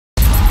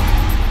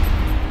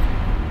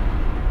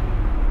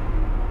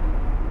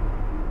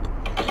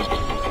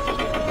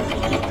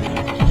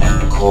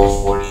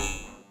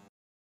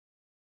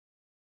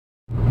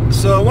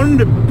wanted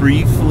to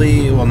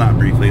briefly, well, not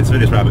briefly, this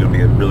video's probably going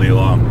to be really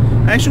long.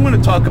 I actually want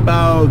to talk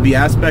about the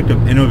aspect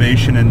of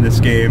innovation in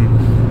this game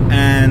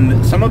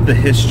and some of the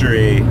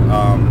history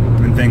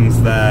and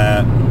things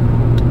that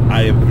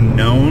I've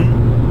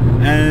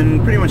known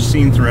and pretty much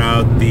seen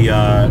throughout the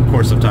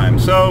course of time.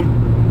 So,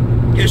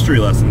 history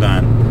lesson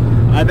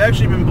time. I've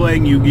actually been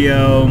playing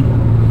Yu-Gi-Oh!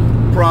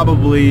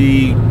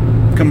 Probably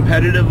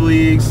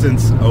competitively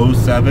since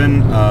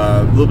 07,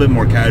 a little bit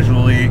more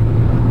casually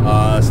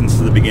since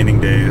the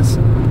beginning days.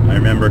 I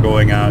remember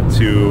going out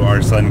to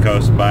our Sun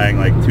Coast, buying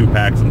like 2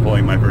 packs and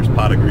pulling my first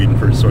pot of greed and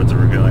first Swords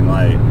of Revealing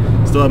Light.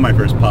 Still have my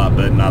first pot,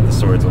 but not the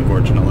swords,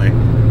 unfortunately.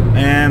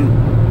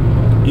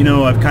 And, you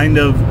know, I've kind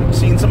of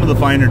seen some of the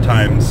finer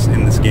times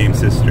in this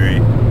game's history.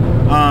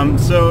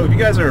 So if you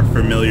guys are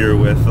familiar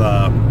with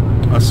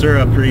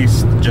Asura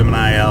Priest,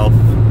 Gemini Elf,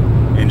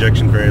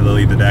 Injection Fairy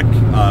Lily, the deck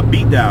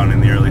beat down in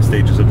the early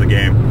stages of the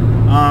game.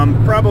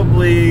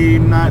 Probably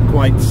not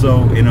quite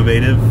so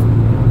innovative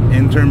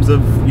in terms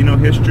of, you know,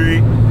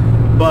 history,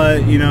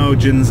 but, you know,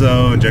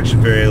 Jinzo,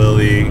 Injection Fairy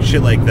Lily,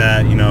 shit like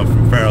that, you know,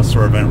 from Pharaoh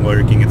Servant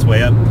working its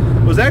way up,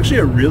 was actually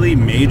a really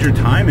major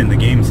time in the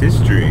game's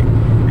history.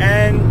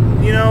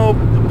 And, you know,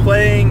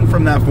 playing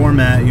from that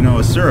format, you know,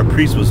 Asura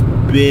Priest was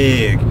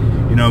big,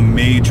 you know,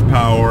 Mage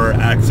Power,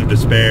 Acts of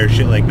Despair,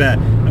 shit like that.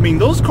 I mean,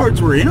 those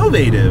cards were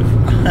innovative.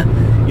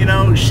 You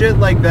know, shit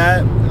like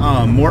that.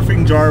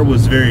 Morphing Jar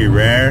was very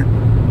rare.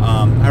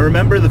 I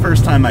remember the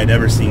first time I'd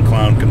ever seen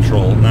Clown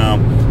Control. Now,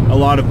 a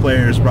lot of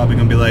players are probably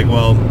going to be like,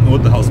 well,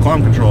 what the hell's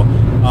Clown Control?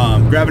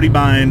 Gravity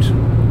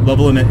Bind,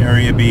 Level Limit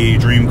Area B,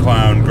 Dream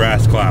Clown,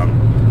 Grass Clown.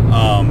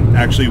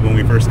 Actually, when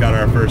we first got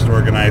our first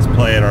organized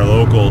play at our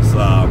locals,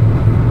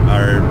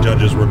 our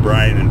judges were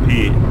Brian and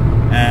Pete,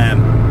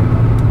 and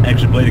I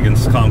actually played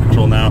against Clown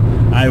Control. Now,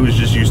 I was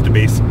just used to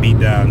basic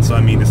beatdown, so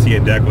I mean, to see a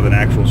deck with an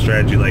actual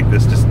strategy like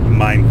this just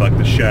mind-fucked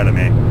the shit out of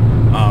me.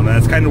 And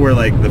that's kind of where,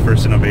 like, the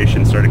first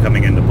innovation started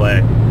coming into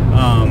play.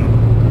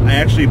 I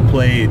actually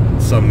played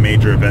some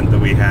major event that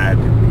we had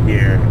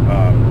here.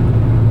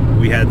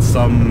 We had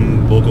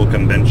some local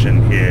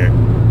convention here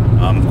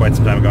quite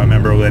some time ago. I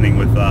remember winning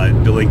with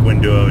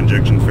Delinquent Duo,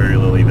 Injection Fairy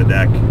Lily, the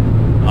deck.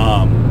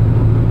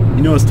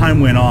 You know, as time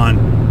went on,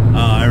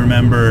 I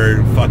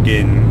remember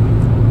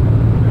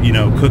fucking, you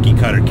know, Cookie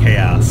Cutter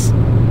Chaos.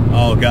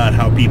 Oh god,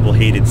 how people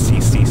hated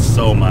CC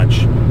so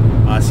much.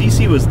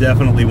 CC was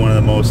definitely one of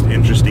the most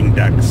interesting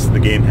decks the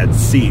game had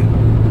seen.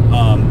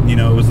 You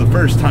know, it was the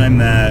first time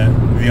that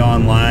the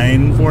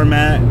online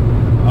format,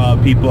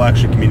 people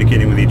actually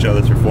communicating with each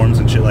other through forums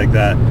and shit like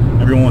that,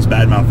 everyone was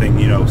bad-mouthing,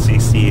 you know,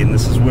 CC, and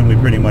this is when we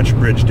pretty much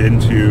bridged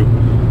into,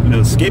 you know,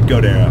 the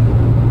Scapegoat era.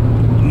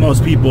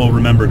 Most people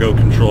remember Go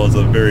Control as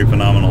a very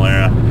phenomenal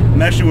era.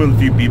 I'm actually one of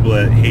the few people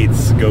that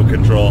hates Go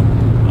Control.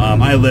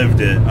 I lived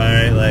it,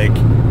 alright? Like,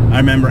 I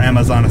remember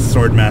Amazoness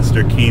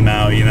Swordmaster came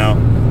out, you know,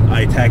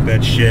 I attacked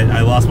that shit.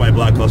 I lost my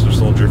Black Cluster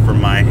Soldier from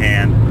my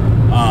hand.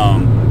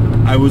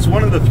 I was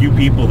one of the few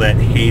people that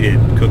hated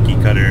Cookie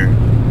Cutter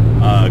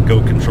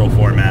Go Control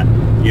format.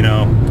 You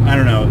know, I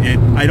don't know.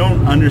 I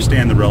don't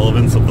understand the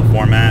relevance of the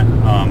format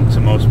to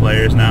most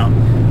players now.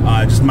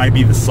 It just might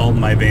be the salt in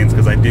my veins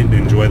because I didn't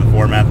enjoy the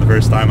format the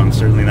first time. I'm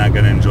certainly not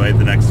going to enjoy it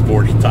the next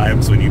 40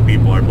 times when you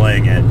people are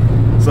playing it.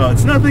 So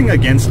it's nothing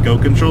against Go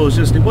Control. It's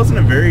just it wasn't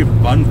a very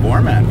fun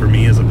format for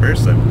me as a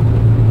person.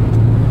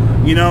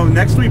 You know,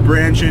 next we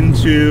branch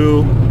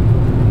into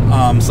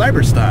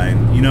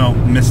Cyberstein, you know,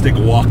 Mystic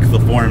Walk the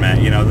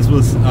format. You know, this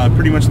was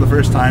pretty much the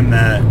first time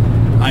that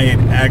I had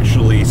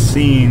actually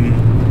seen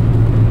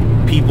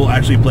people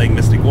actually playing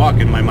Mystic Walk,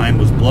 and my mind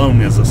was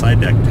blown as a side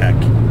deck tech,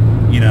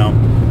 you know.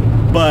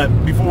 But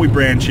before we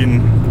branch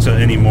into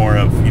any more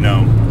of, you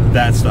know,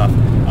 that stuff,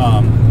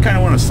 kind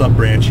of want to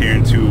sub-branch here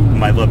into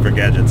my love for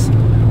gadgets.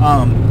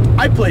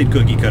 I played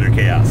Cookie Cutter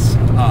Chaos.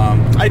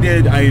 I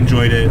did. I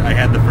enjoyed it. I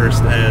had the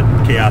first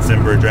Chaos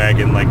Emperor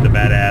Dragon, like the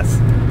badass,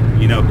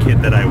 you know,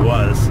 kid that I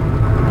was.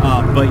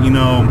 But, you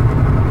know,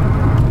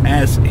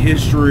 as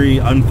history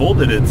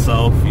unfolded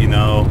itself, you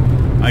know,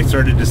 I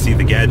started to see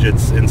the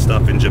gadgets and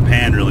stuff in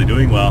Japan really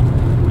doing well.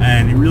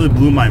 And it really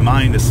blew my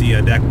mind to see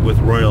a deck with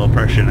Royal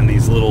Oppression and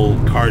these little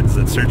cards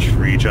that search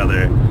for each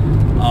other.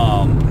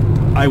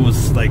 I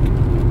was, like,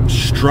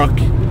 struck.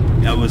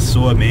 I was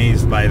so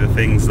amazed by the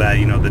things that,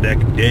 you know, the deck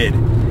did.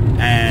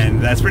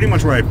 And that's pretty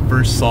much where I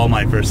first saw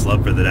my first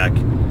love for the deck,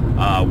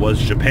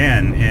 was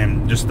Japan.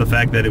 And just the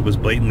fact that it was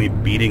blatantly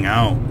beating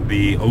out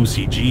the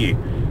OCG.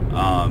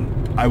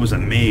 I was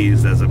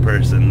amazed as a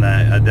person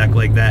that a deck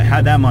like that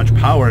had that much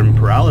power and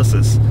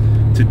paralysis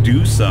to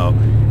do so.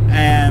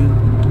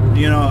 And,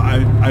 you know,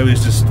 I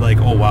was just like,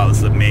 oh wow, this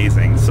is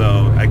amazing.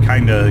 So I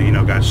kind of, you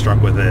know, got struck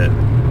with it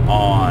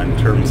on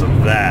terms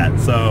of that.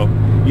 So,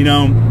 you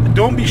know,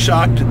 don't be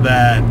shocked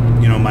that,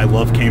 you know, my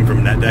love came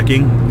from net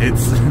decking.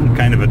 It's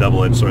kind of a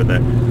double-edged sword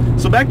there.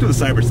 So back to the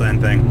Cyberstein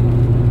thing.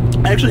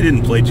 I actually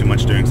didn't play too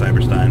much during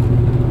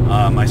Cyberstein.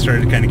 I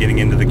started kind of getting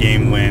into the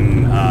game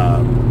when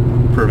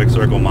Perfect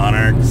Circle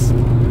Monarchs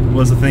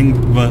was a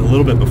thing, but a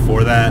little bit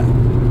before that.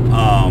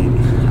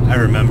 I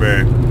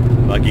remember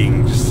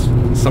fucking just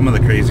some of the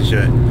crazy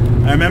shit.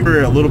 I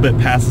remember a little bit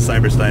past the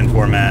Cyberstein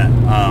format,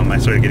 I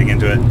started getting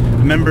into it. I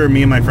remember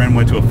me and my friend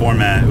went to a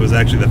format. It was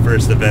actually the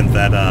first event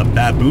that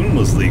Baboon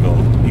was legal.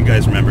 You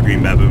guys remember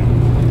Green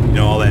Baboon? You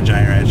know, all that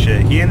giant rat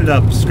shit. He ended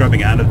up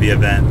scrubbing out of the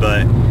event,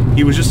 but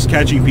he was just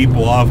catching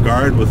people off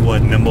guard with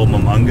what Nimble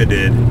Mamunga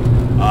did.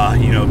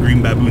 You know,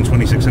 Green Baboon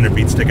 2600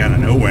 beat stick out of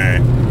nowhere.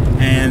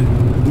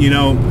 And, you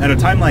know, at a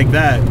time like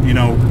that, you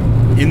know,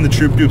 in the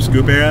Troop Dupe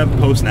Scoop era,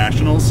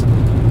 post-Nationals,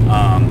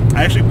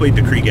 I actually played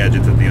Decree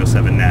Gadgets at the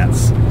 07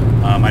 Nats.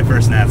 My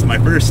first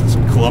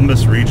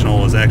Columbus Regional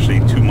was actually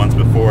 2 months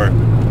before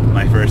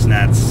my first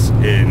Nats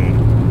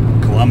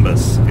in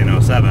Columbus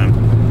in 07.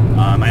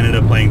 I ended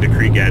up playing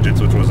Decree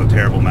Gadgets, which was a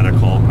terrible meta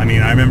call. I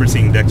mean, I remember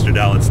seeing Dexter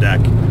Dallett's deck,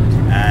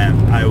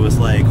 and I was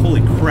like,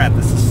 holy crap,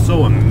 this is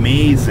so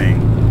amazing.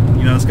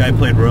 You know, this guy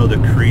played Royal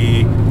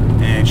Decree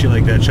and shit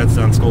like that, shuts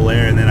down Skull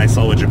Air, and then I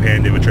saw what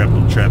Japan did with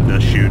Triple Trap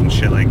Dust Shoot and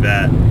shit like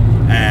that.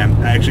 And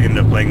I actually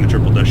ended up playing the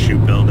Triple Dust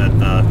Shoot build at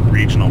the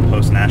regional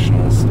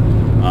post-Nationals.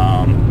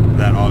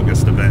 That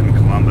August event in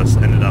Columbus,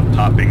 ended up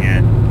topping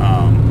it.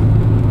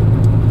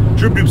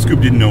 Troop Dupe Scoop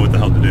didn't know what the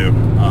hell to do.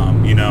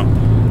 You know,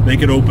 they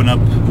could open up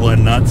Blood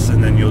Nuts,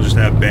 and then you'll just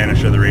have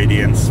Banish of the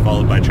Radiance,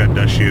 followed by Trap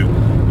Dust Shoot.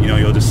 You know,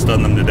 you'll just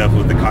stun them to death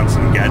with the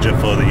constant gadget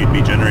flow that you'd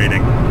be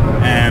generating.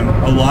 And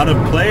a lot of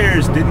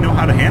players didn't know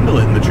how to handle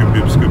it in the Troop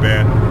Dupe Scoop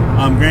era.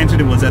 Granted,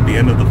 it was at the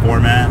end of the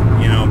format,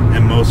 you know,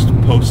 and most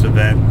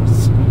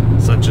post-events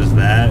such as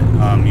that,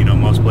 you know,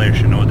 most players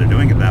should know what they're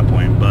doing at that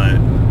point, but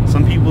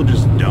some people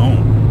just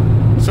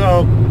don't.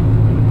 So,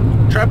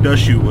 Trap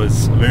Dust Shoot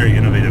was a very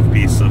innovative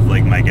piece of,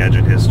 like, my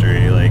gadget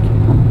history, like,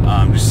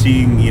 just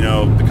seeing, you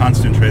know, the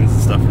constant trends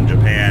and stuff from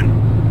Japan,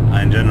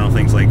 in general,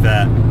 things like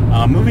that.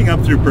 Moving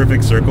up through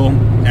Perfect Circle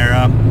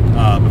era,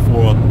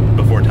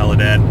 before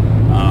Teledad,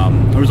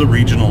 there was a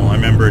regional. I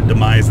remember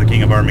Demise, the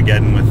King of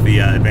Armageddon, with the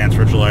Advanced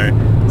Ritual Art,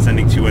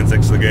 sending 2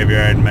 insects to the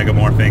graveyard,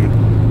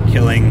 megamorphing,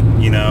 killing,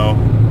 you know,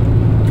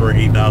 for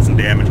 8,000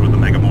 damage with the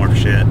megamorph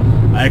shit.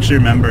 I actually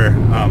remember,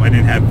 I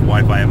didn't have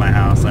Wi-Fi at my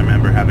house. I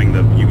remember having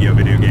the Yu-Gi-Oh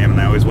video game,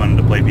 and I always wanted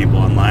to play people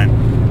online.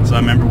 So I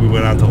remember we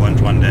went out to lunch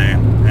one day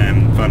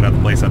and found out the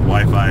place had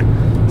Wi-Fi.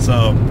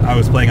 So I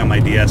was playing on my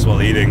DS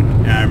while eating,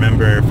 and I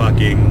remember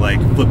fucking,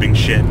 like, flipping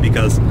shit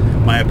because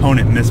my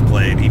opponent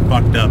misplayed. He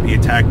fucked up. He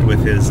attacked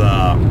with his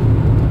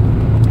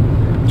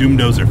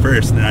Doomdozer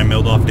first, and I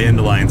milled off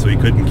Dandelion so he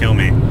couldn't kill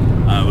me.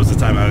 It was the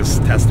time I was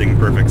testing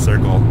Perfect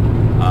Circle.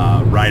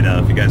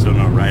 Rida, if you guys don't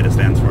know what Rida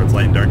stands for, it's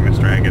Light and Darkness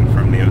Dragon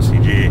from the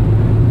OCG.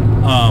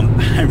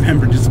 I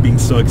remember just being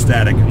so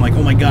ecstatic. I'm like,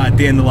 oh my god,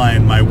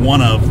 Dandelion, my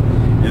one-of,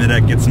 and the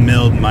deck gets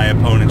milled, and my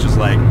opponent's just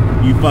like,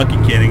 you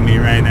fucking kidding me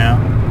right now?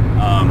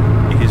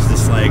 He's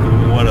just like,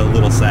 what a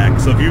little sack.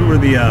 So if you were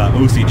the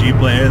OCG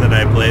player that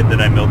I played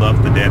that I milled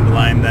off the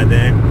Dandelion that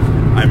day,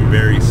 I'm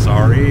very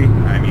sorry.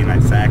 I mean, I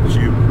sacked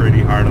you pretty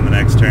hard on the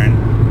next turn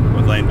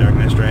with Light and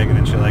Darkness Dragon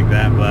and shit like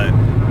that, but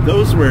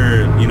those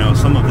were, you know,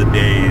 some of the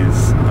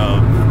days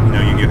of, you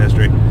know, Yu-Gi-Oh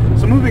history.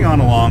 So moving on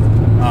along,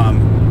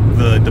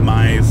 the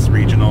Demise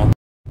Regional.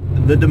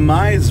 The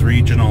Demise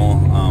Regional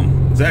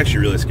was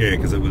actually really scary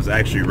because it was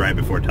actually right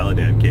before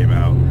Teledad came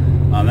out.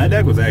 That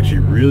deck was actually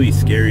really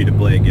scary to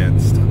play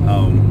against.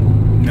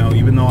 You know,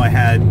 even though I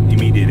had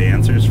immediate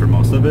answers for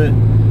most of it,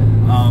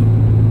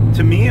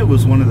 to me it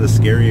was one of the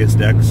scariest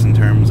decks in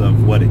terms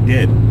of what it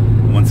did.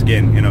 Once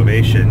again,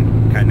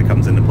 innovation kind of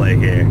comes into play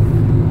here.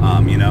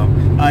 You know,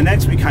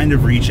 next we kind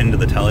of reach into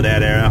the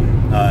Teledad era,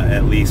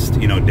 at least,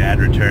 you know, Dad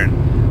Return.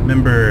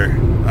 Remember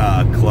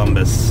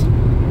Columbus,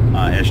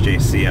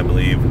 SJC, I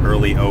believe,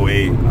 early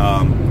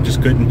 08,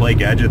 just couldn't play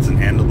gadgets and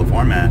handle the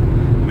format.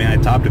 I mean, I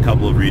topped a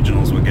couple of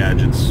regionals with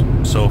gadgets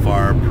so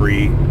far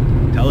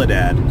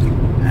pre-Teledad,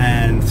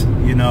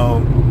 and, you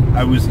know,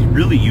 I was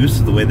really used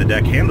to the way the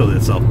deck handled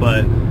itself,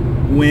 but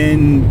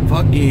when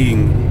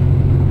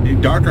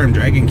fucking Dark Arm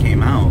Dragon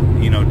came out,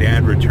 you know,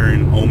 Dad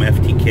Return, Ohm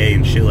FTK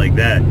and shit like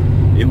that,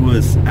 it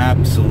was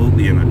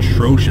absolutely an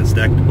atrocious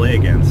deck to play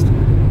against.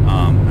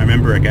 I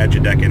remember a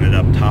gadget deck ended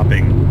up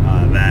topping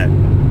that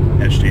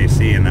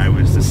SJC, and I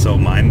was just so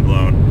mind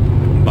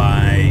blown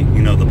by,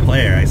 you know, the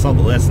player. I saw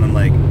the list and I'm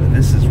like,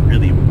 this is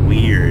really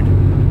weird.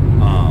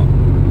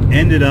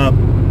 Ended up,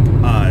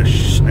 I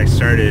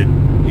started,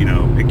 you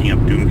know, picking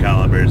up Doom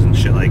Calibers and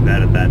shit like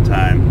that at that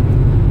time,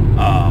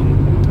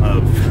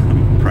 of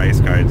price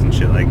cards and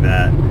shit like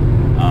that.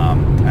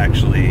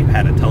 Actually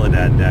had a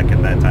Teledad deck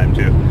at that time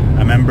too. I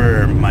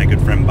remember my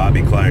good friend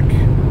Bobby Clark,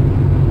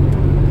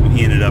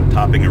 he ended up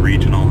topping a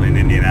regional in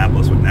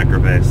Indianapolis with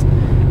Necroface,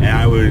 and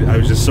I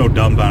was just so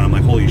dumbfounded. I'm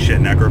like, holy shit,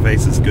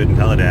 Necroface is good in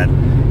Teledad.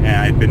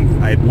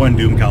 And I had one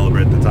Doom Caliber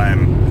at the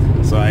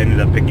time, so I ended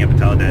up picking up a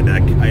Teledad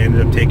deck. I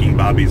ended up taking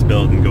Bobby's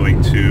build and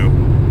going to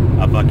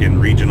a fucking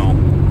regional,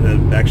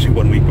 actually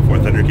 1 week before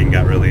Thunder King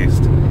got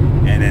released,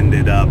 and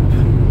ended up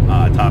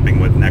topping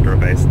with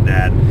Necroface.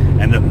 Dad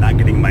ended up not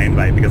getting my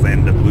invite because I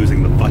ended up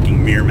losing the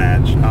fucking mirror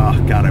match.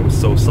 Oh god, I was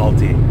so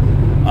salty.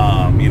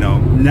 You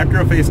know,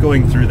 Necroface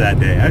going through that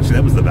day, actually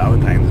that was the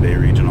Valentine's Day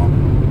regional.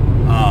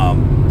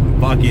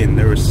 Fucking,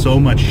 there was so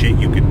much shit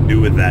you could do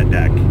with that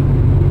deck.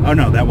 Oh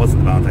no, that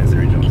wasn't the Valentine's Day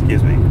regional,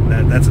 excuse me.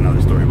 That's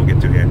another story we'll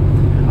get to here.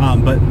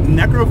 But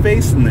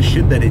Necroface and the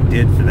shit that it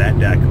did for that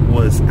deck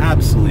was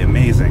absolutely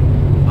amazing.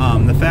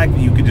 The fact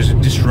that you could just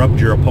disrupt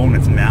your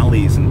opponent's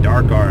Mallees and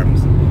Dark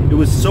Arms, it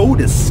was so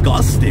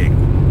disgusting.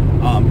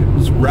 It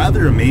was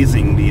rather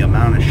amazing the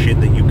amount of shit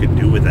that you could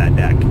do with that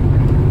deck.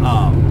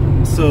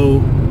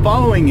 So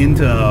following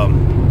into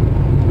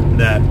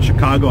that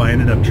Chicago, I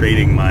ended up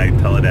trading my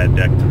Teledad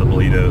deck to the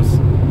Bolitos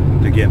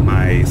to get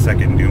my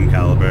second Doom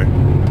Caliber.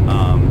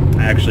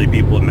 Actually,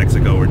 people in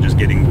Mexico were just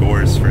getting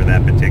gores for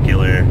that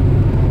particular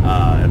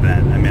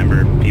event. I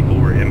remember people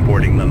were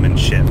importing them and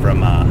shit from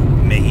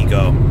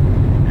Mexico,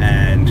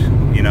 and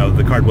you know,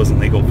 the card wasn't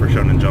legal for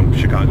Shonen Jump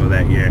Chicago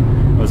that year.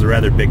 It was a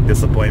rather big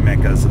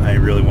disappointment because I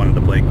really wanted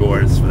to play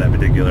gores for that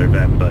particular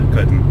event, but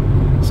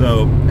couldn't.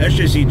 So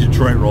SJC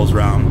Detroit rolls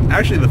around.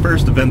 Actually, the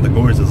first event the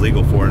gores is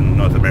legal for in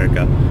North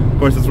America. Of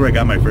course, that's where I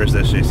got my first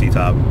SJC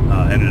top.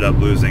 Ended up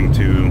losing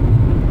to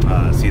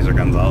Cesar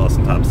Gonzalez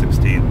in top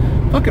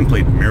 16. Fucking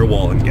played Mirror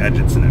Wall and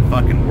Gadgets and it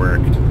fucking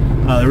worked.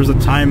 There was a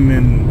time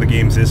in the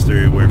game's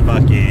history where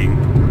fucking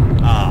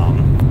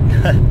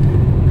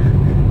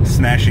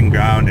Smashing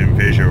Ground and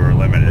Fissure were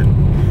limited.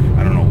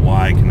 I don't know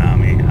why,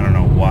 Konami. I don't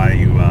know why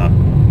you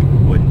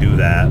would do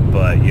that,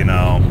 but you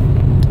know,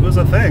 it was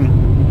a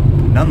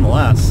thing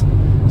nonetheless.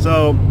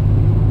 So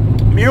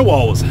Mirror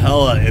Wall was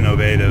hella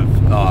innovative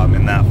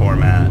in that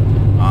format.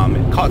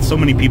 It caught so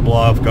many people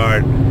off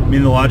guard. I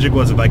mean, the logic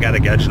was if I got a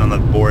gadget on the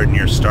board and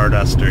your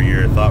Stardust or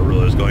your Thought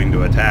Ruler is going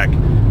to attack,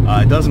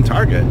 it doesn't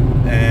target.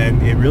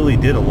 And it really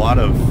did a lot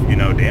of, you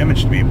know,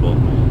 damage to people.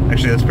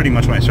 Actually, that's pretty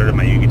much when I started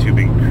my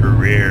Yu-Gi-Tubing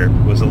career,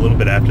 was a little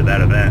bit after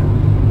that event.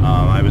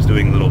 I was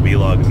doing little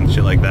vlogs and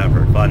shit like that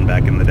for fun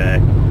back in the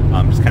day.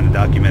 Just kind of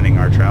documenting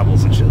our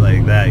travels and shit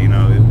like that, you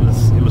know,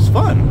 it was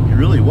fun. It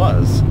really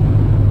was.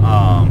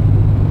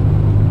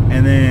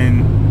 And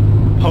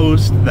then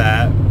post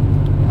that,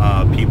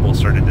 people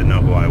started to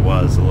know who I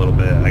was a little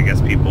bit. I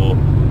guess people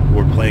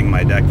were playing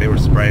my deck. They were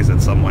surprised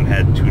that someone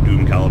had 2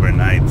 Doom Caliber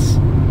Knights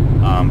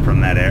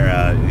from that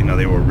era. You know,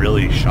 they were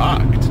really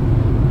shocked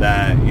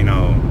that, you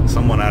know,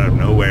 someone out of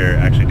nowhere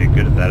actually did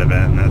good at that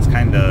event. And that's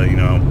kind of, you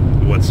know,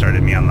 what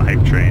started me on the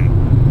hype train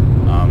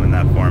in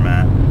that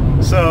format.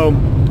 So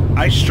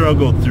I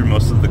struggled through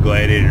most of the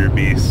Gladiator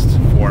Beast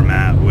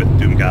format with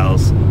Doom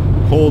Gals.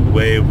 Cold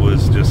Wave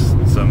was just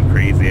some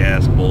crazy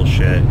ass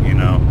bullshit, you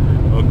know.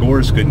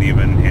 Gores couldn't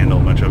even handle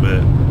much of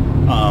it.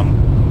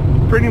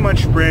 Pretty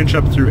much branch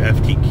up through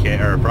FTK,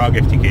 or Frog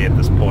FTK at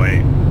this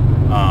point.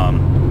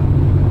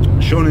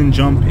 Shonen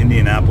Jump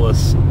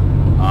Indianapolis,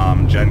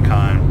 Gen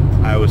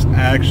Con. I was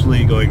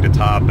actually going to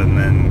top, and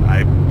then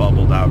I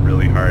bubbled out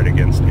really hard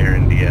against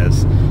Aaron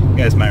Diaz. You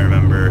guys might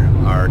remember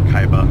our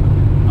Kaiba.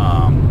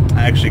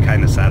 I actually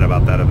kind of sad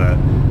about that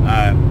event.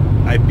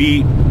 I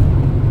beat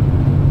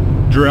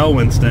Jarrell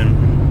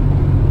Winston.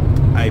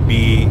 I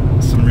beat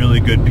some really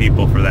good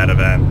people for that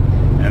event,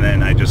 and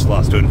then I just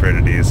lost to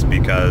Infernities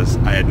because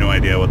I had no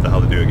idea what the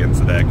hell to do against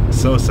the deck.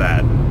 So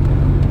sad.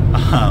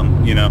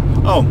 You know.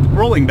 Oh,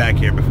 rolling back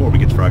here before we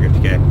get to Frog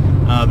FTK.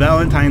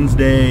 Valentine's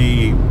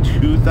Day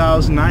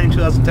 2009,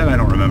 2010, I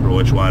don't remember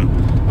which one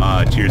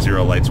Tier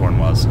 0 Lightsworn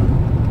was.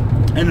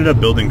 Ended up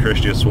building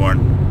Christia Sworn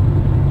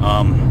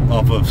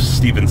off of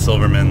Steven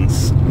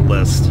Silverman's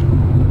list.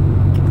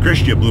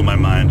 Christia blew my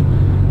mind.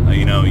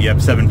 You know, you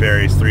have 7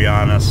 fairies, 3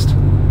 honest.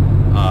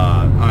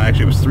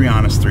 Actually, it was 3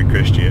 honest, 3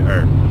 Christia,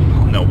 or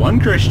no, 1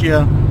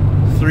 Christia,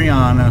 3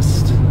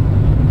 honest,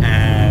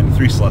 and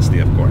 3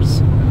 Celestia, of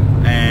course.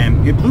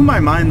 And it blew my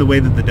mind the way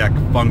that the deck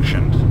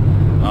functioned,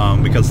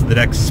 because of the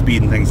deck's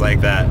speed and things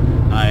like that.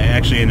 I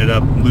actually ended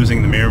up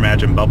losing the Mirror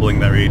Match and bubbling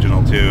that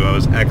regional too. I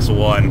was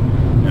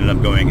X1, ended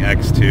up going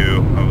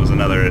X2. It was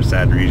another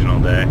sad regional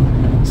day.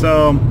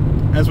 So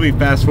as we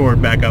fast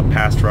forward back up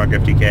past Frog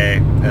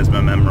FTK, as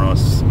my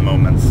memorous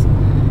moments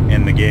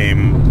in the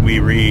game, we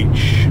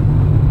reach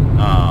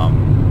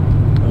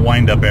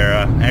wind-up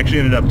era. I actually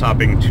ended up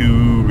topping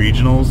 2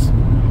 regionals.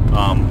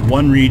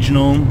 1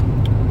 regional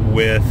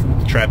with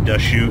Trap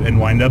Dust Shoot and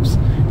wind-ups.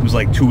 It was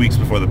like 2 weeks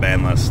before the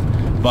ban list.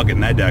 Fucking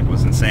that deck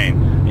was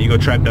insane. And you go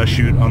Trap Dust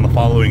Shoot, on the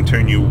following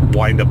turn you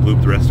wind up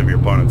loop the rest of your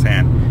opponent's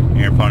hand, and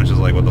your opponent's just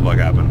like, what the fuck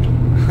happened?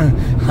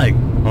 Like,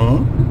 huh?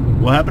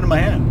 What happened to my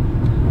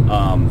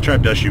hand?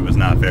 Trap Dust Shoot was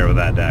not fair with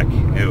that deck.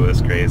 It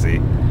was crazy.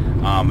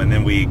 And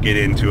then we get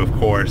into, of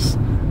course,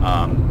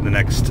 the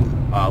next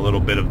little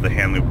bit of the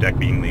hand loop deck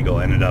being legal.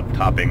 Ended up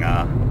topping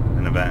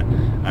an event.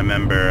 I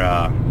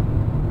remember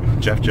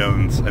Jeff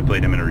Jones, I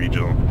played him in a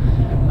regional.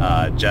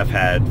 Jeff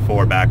had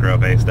 4 back row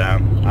face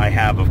down. I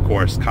have, of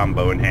course,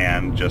 combo in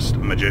hand, just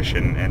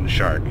Magician and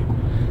Shark.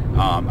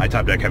 I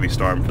top deck Heavy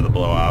Storm for the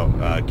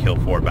blowout, kill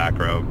 4 back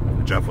row.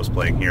 Jeff was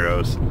playing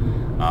Heroes.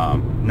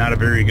 Not a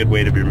very good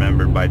way to be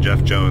remembered by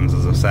Jeff Jones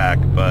as a sack,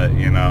 but,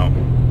 you know,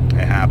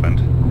 it happened.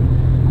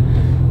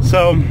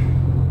 So,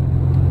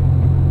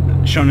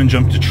 Shonen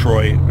Jump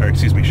Detroit, or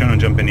excuse me, Shonen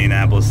Jump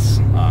Indianapolis,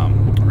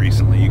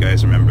 recently, you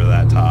guys remember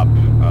that top.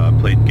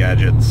 Played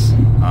Gadgets,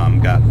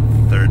 got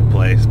 3rd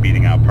place,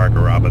 beating out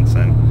Parker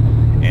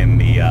Robinson in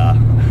the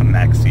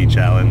Max C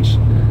challenge,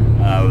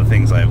 the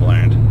things I've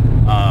learned.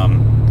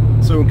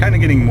 So kind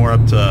of getting more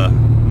up to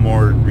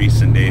more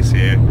recent days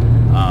here.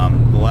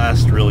 The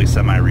last really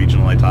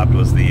semi-regional I topped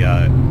was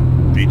the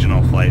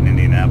regional flight in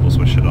Indianapolis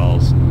with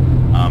Shadalls.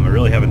 I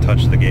really haven't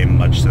touched the game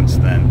much since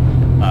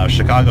then.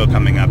 Chicago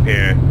coming up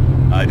here.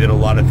 I did a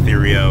lot of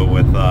Therio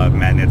with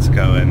Matt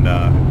Nitzko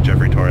and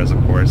Jeffrey Torres,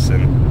 of course,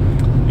 and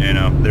you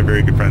know, they're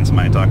very good friends of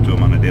mine. I talk to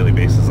them on a daily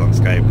basis on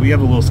Skype. We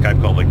have a little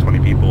Skype call of like 20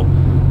 people.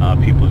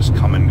 People just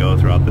come and go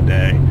throughout the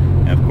day.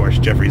 And of course,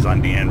 Jeffrey's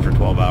on DN for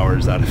 12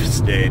 hours out of his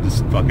day,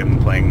 just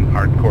fucking playing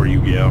hardcore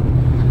Yu-Gi-Oh!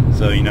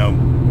 So, you know,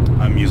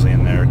 I'm usually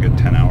in there a good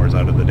 10 hours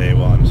out of the day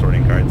while I'm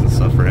sorting cards and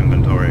stuff for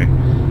inventory.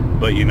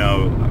 But, you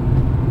know,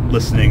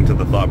 listening to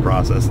the thought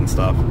process and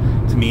stuff,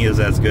 to me, is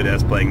as good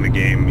as playing the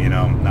game, you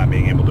know, not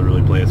being able to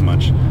really play as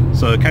much.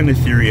 So I kind of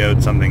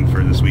Therio'd something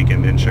for this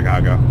weekend in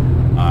Chicago.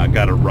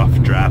 Got a rough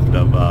draft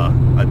of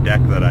a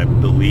deck that I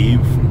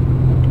believe,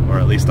 or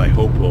at least I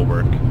hope, will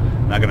work.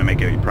 Not going to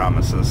make any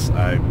promises.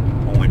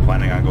 I'm only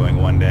planning on going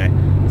one day.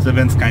 This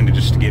event's kind of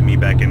just to get me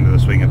back into the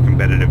swing of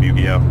competitive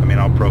Yu-Gi-Oh! I mean,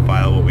 I'll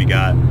profile what we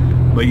got,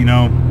 but you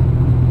know,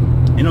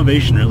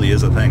 innovation really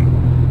is a thing.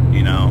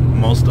 You know,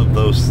 most of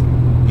those,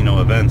 you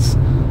know, events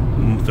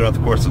throughout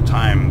the course of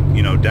time,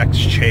 you know, decks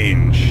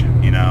change,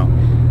 you know.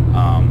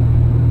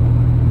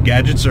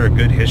 Gadgets are a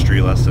good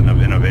history lesson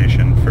of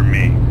innovation for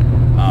me,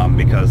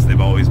 because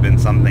they've always been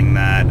something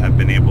that I've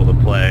been able to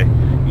play.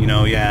 You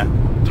know, yeah,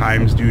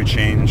 times do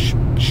change,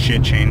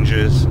 shit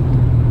changes,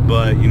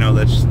 but, you know,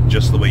 that's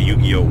just the way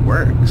Yu-Gi-Oh!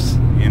 Works,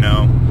 you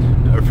know,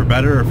 or for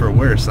better or for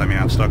worse. I mean,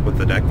 I've stuck with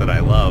the deck that I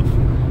love,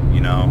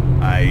 you know.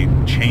 I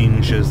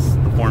change as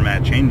the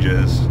format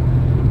changes,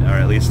 or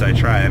at least I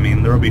try. I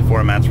mean, there will be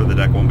formats where the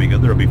deck won't be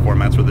good, there will be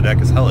formats where the deck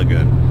is hella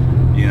good.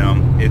 You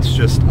know, it's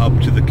just up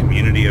to the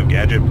community of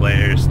gadget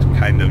players to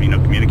kind of, you know,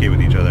 communicate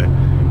with each other.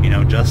 You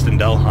know, Justin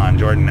Delhan,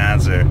 Jordan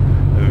Nazar,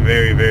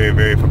 very, very,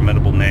 very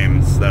formidable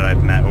names that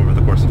I've met over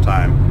the course of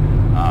time.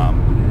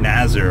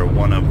 Nazar,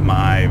 one of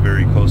my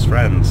very close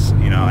friends,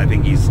 you know, I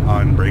think he's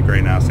on break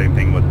right now, same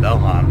thing with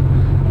Delhan.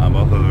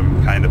 Both of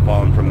them kind of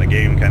fallen from the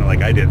game, kind of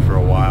like I did for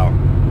a while.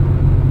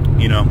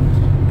 You know,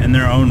 in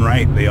their own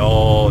right, they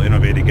all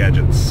innovated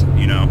gadgets,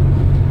 you know.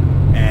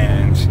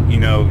 And, you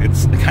know,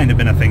 it's kind of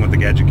been a thing with the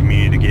gadget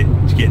community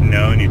to get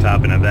known. You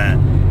top an event,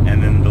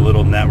 and then the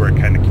little network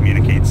kind of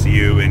communicates to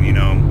you, and, you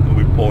know,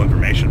 we pull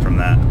information from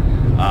that.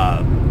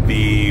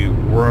 The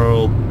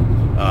world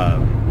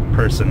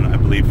person, I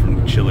believe,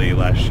 from Chile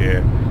last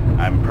year,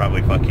 I'm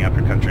probably fucking up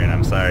your country, and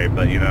I'm sorry,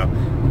 but, you know,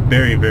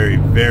 very, very,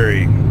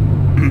 very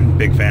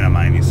big fan of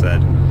mine, he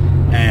said.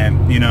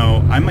 And, you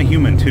know, I'm a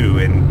human too,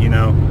 and, you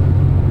know,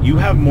 you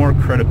have more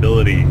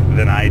credibility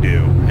than I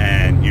do,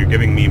 and you're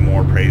giving me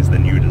more praise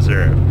than you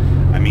deserve.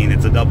 I mean,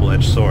 it's a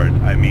double-edged sword.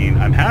 I mean,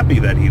 I'm happy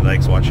that he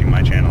likes watching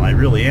my channel, I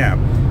really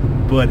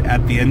am. But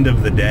at the end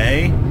of the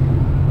day,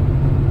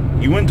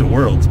 you went to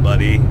Worlds,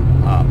 buddy.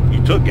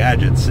 You took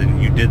gadgets,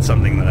 and you did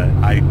something that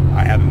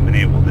I haven't been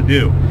able to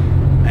do.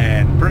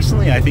 And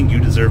personally, I think you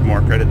deserve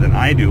more credit than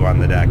I do on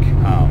the deck.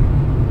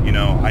 You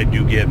know, I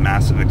do get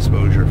massive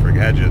exposure for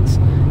gadgets.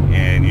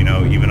 And, you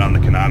know, even on the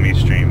Konami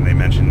stream, they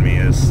mentioned me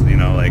as, you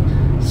know, like,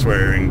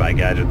 swearing by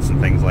gadgets and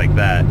things like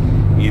that.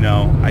 You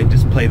know, I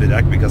just play the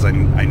deck because I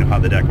know how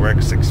the deck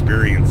works,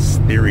 experience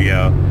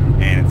Therio,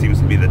 and it seems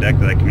to be the deck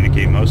that I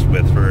communicate most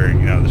with for,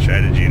 you know, the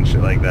strategy and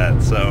shit like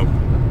that. So,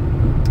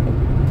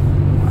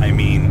 I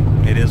mean,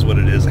 it is what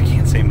it is. I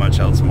can't say much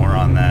else more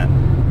on that.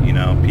 You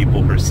know,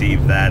 people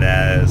perceive that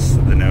as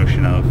the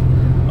notion of,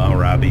 oh,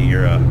 Robbie,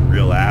 you're a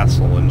real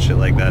asshole and shit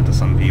like that to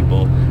some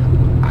people.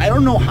 I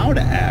don't know how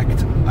to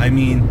act. I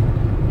mean,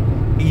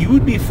 you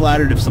would be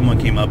flattered if someone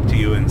came up to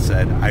you and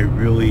said, I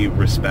really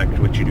respect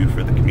what you do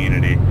for the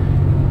community,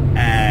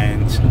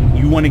 and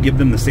you want to give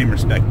them the same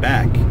respect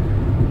back,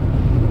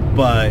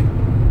 but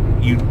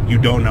you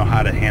don't know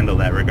how to handle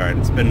that regard.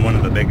 It's been one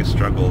of the biggest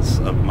struggles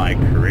of my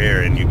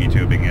career in Yu-Gi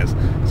tubing, is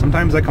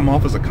sometimes I come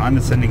off as a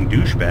condescending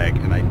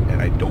douchebag,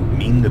 and I don't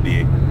mean to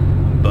be,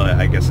 but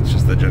I guess it's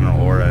just the general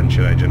aura and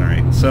shit I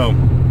generate. So,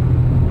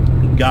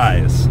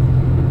 guys,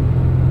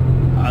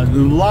 a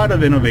lot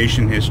of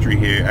innovation history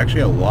here.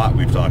 Actually, a lot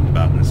we've talked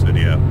about in this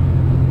video.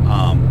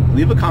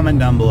 Leave a comment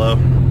down below.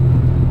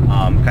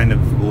 Kind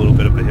of a little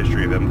bit of the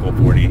history of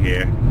MKohl40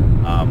 here.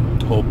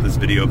 Hope this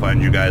video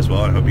finds you guys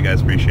well, and I hope you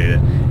guys appreciate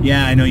it.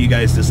 Yeah, I know you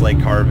guys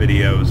dislike car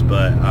videos,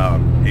 but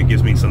it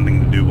gives me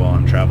something to do while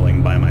I'm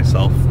traveling by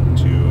myself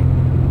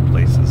to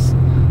places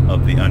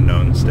of the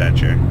unknown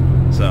stature.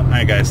 So,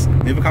 alright guys,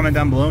 leave a comment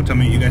down below and tell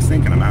me what you guys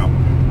think, and I'm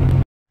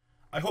out.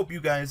 I hope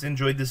you guys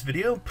enjoyed this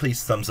video.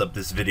 Please thumbs up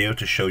this video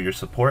to show your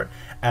support,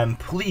 and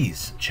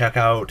please check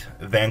out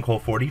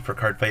Vanguard for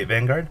Cardfight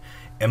Vanguard,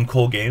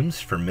 MKohl Games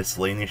for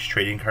miscellaneous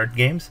trading card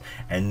games,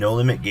 and No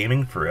Limit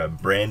Gaming for a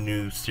brand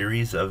new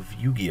series of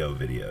Yu-Gi-Oh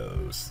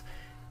videos.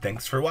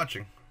 Thanks for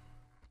watching.